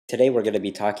Today we're going to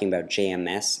be talking about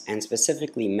JMS and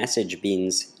specifically message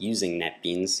beans using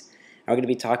NetBeans. We're going to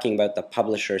be talking about the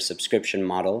publisher subscription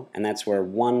model, and that's where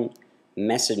one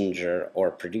messenger or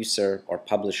producer or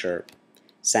publisher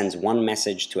sends one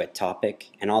message to a topic,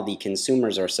 and all the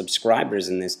consumers or subscribers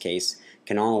in this case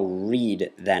can all read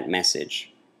that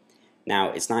message.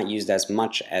 Now, it's not used as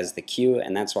much as the queue,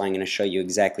 and that's why I'm going to show you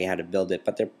exactly how to build it,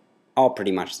 but they're all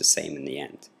pretty much the same in the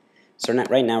end. So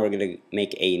right now we're going to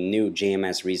make a new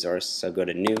JMS resource. So go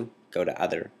to New, go to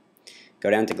Other, go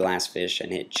down to Glassfish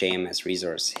and hit JMS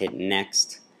resource, hit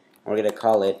Next. And we're going to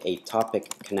call it a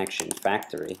topic connection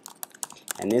factory.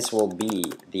 And this will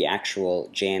be the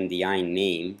actual JNDI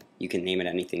name. You can name it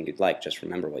anything you'd like, just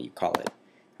remember what you call it.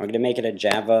 We're going to make it a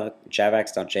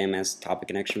javax.jms topic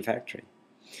connection factory.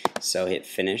 So hit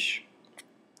Finish.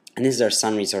 And this is our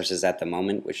Sun resources at the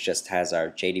moment, which just has our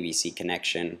JDBC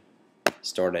connection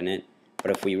stored in it.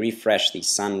 But if we refresh the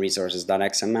sun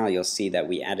resources.xml, you'll see that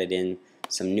we added in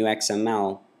some new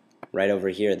XML right over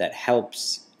here that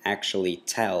helps actually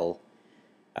tell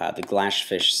the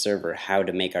Glassfish server how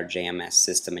to make our JMS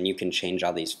system, and you can change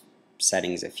all these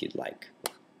settings if you'd like.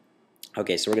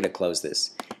 Okay, so we're going to close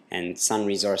this, and sun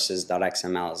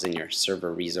resources.xml is in your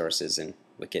server resources in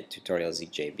Wikit tutorials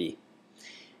EJB.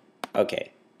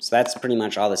 Okay, so that's pretty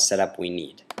much all the setup we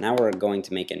need. Now we're going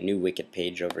to make a new Wikit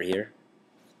page over here.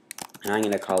 And I'm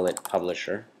going to call it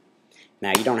Publisher.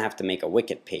 Now you don't have to make a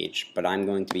Wikit page, but I'm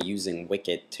going to be using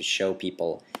Wikit to show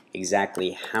people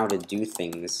exactly how to do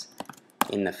things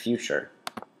in the future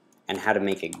and how to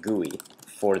make a GUI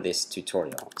for this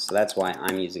tutorial. So that's why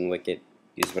I'm using Wikit.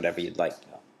 Use whatever you'd like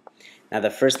though. Now the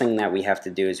first thing that we have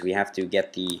to do is we have to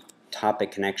get the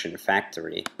topic connection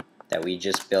factory that we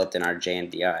just built in our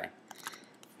JNDI.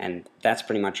 And that's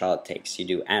pretty much all it takes. You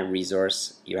do add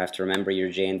resource, you have to remember your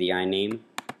JNDI name,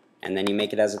 and then you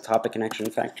make it as a topic connection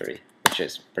factory, which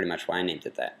is pretty much why I named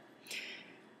it that.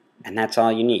 And that's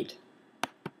all you need,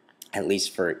 at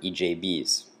least for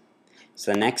EJBs.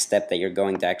 So the next step that you're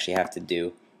going to actually have to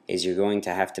do is you're going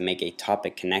to have to make a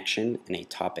topic connection and a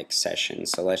topic session.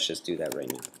 So let's just do that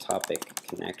right now. Topic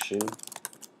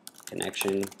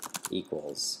connection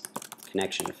equals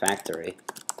connection factory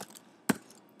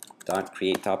dot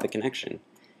create topic connection.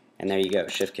 And there you go,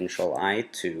 Shift Control I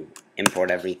to import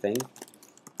everything.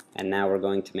 And now we're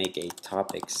going to make a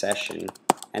topic session,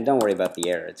 and don't worry about the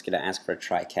error, it's going to ask for a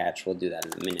try catch, we'll do that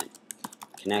in a minute.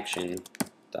 Connection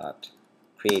dot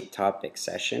create topic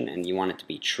session, and you want it to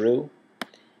be true,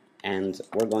 and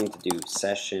we're going to do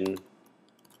session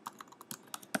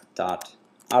dot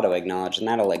auto acknowledge, and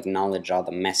that'll acknowledge all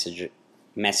the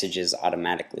messages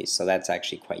automatically, so that's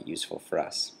actually quite useful for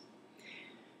us.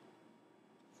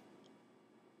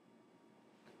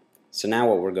 So now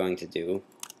what we're going to do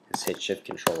is hit Shift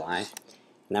Control I.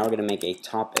 Now we're going to make a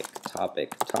topic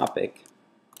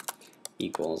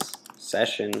equals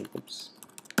session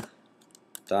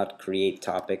dot create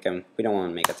topic, and we don't want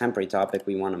to make a temporary topic,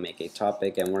 we want to make a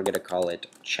topic, and we're going to call it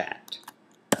chat.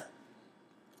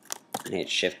 And hit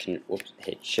Shift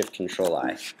Control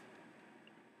I.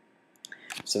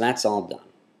 So that's all done.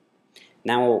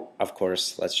 Now, of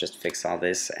course, let's just fix all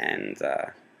this, and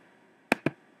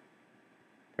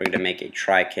we're going to make a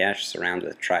try catch surround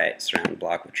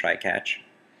block with try catch,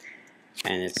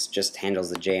 and it just handles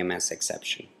the JMS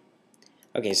exception.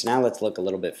 Okay, so now let's look a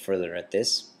little bit further at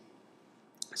this.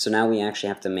 So now we actually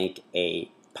have to make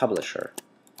a publisher.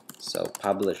 So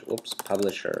publisher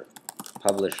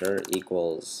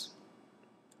equals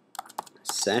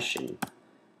session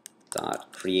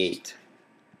dot create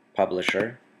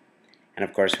publisher, and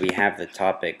of course we have the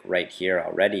topic right here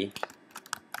already.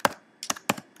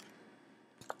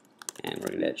 And we're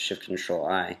going to hit Shift Control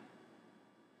I.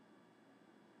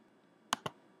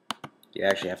 You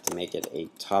actually have to make it a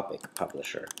topic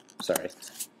publisher. Sorry,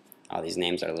 all these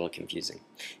names are a little confusing.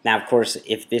 Now, of course,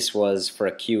 if this was for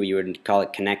a queue, you would call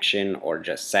it connection or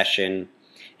just session,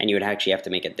 and you would actually have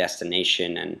to make a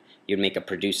destination, and you'd make a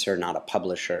producer, not a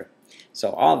publisher.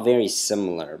 So all very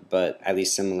similar, but at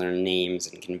least similar names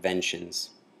and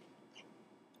conventions.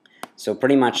 So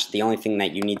pretty much the only thing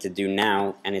that you need to do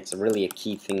now, and it's really a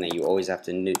key thing that you always have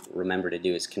to remember to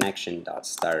do, is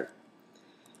connection.start.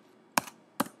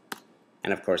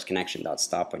 And of course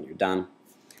connection.stop when you're done.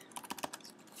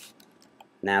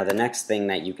 Now the next thing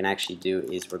that you can actually do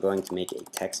is we're going to make a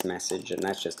text message, and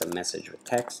that's just a message with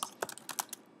text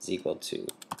is equal to,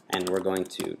 and we're going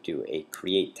to do a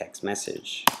create text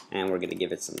message, and we're going to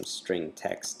give it some string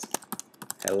text.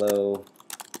 Hello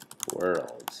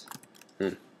world.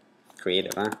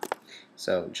 Creative, huh?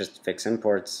 So just fix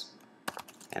imports,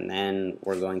 and then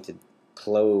we're going to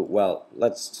close. Well,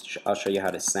 I'll show you how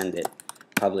to send it.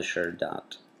 Publisher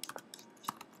dot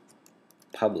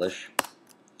publish,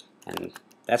 and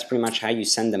that's pretty much how you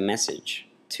send a message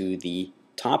to the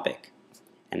topic.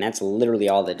 And that's literally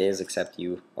all that is, except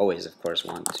you always, of course,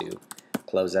 want to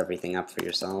close everything up for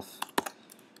yourself.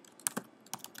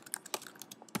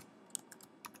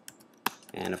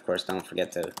 And of course, don't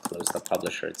forget to close the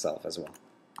publisher itself as well.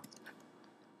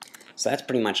 So that's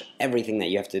pretty much everything that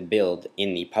you have to build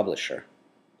in the publisher.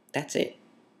 That's it.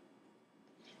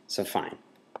 So fine.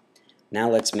 Now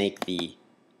let's make the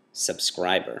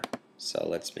subscriber. So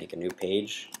let's make a new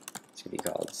page. It's going to be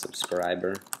called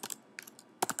subscriber.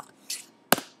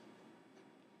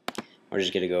 We're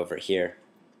just going to go over here.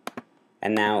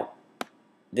 And now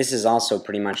this is also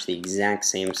pretty much the exact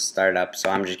same startup, so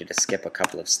I'm just going to skip a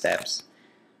couple of steps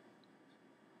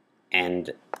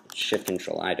and Shift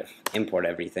Control I to import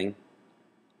everything.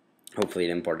 Hopefully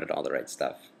it imported all the right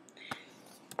stuff.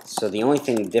 So the only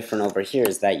thing different over here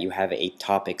is that you have a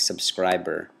topic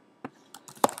subscriber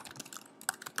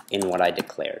in what I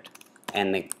declared.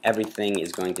 And everything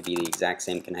is going to be the exact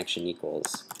same connection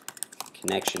equals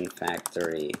connection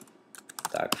factory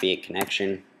dot create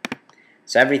connection.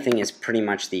 So everything is pretty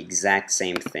much the exact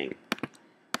same thing.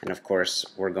 And of course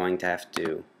we're going to have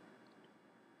to,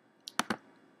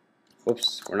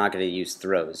 whoops, we're not going to use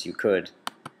throws. You could.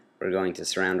 We're going to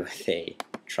surround with a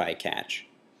try catch.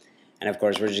 And of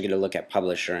course we're just going to look at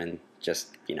publisher and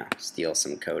just, steal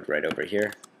some code right over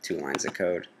here. 2 lines of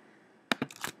code.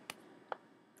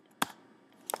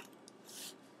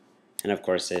 And of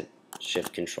course it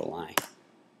Shift Control I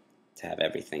to have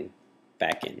everything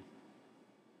back in.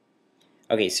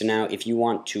 Okay, so now if you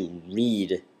want to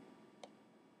read,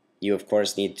 you of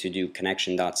course need to do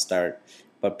connection.start,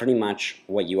 but pretty much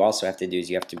what you also have to do is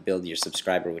you have to build your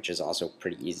subscriber, which is also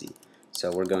pretty easy.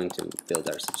 So we're going to build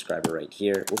our subscriber right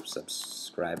here. Oops,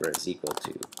 subscriber is equal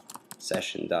to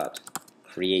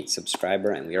session.create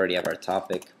subscriber, and we already have our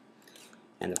topic.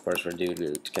 And of course we're due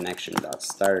to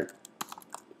connection.start.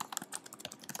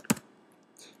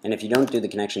 And if you don't do the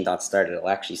connection.start, it'll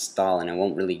actually stall and it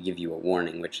won't really give you a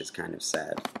warning, which is kind of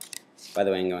sad. By the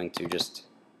way, I'm going to just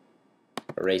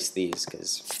erase these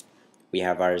because we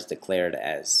have ours declared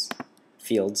as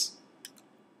fields.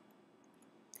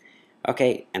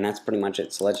 Okay, and that's pretty much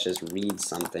it. So let's just read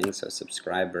something. So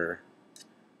subscriber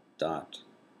dot.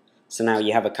 So now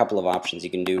you have a couple of options. You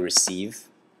can do receive,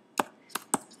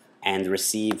 and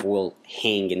receive will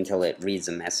hang until it reads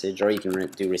a message, or you can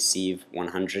do receive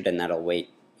 100 and that'll wait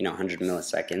 100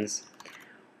 milliseconds,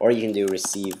 or you can do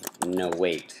receive no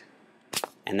wait,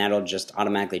 and that'll just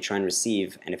automatically try and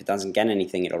receive, and if it doesn't get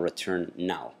anything it'll return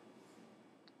null.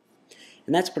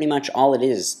 And that's pretty much all it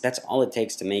is. That's all it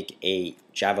takes to make a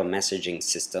Java messaging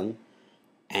system.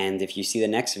 And if you see the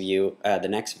next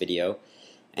video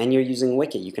and you're using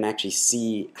Wicket, you can actually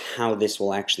see how this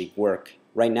will actually work.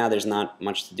 Right now there's not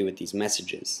much to do with these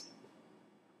messages.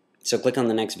 So click on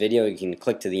the next video. You can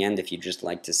click to the end if you'd just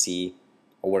like to see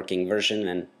a working version,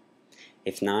 and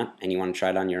if not, and you want to try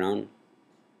it on your own,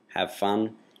 have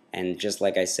fun. And just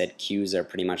like I said, queues are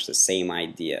pretty much the same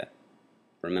idea.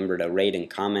 Remember to rate and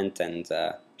comment and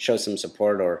show some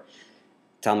support, or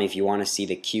tell me if you want to see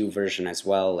the queue version as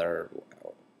well, or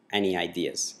any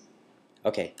ideas.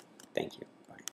 Okay, thank you.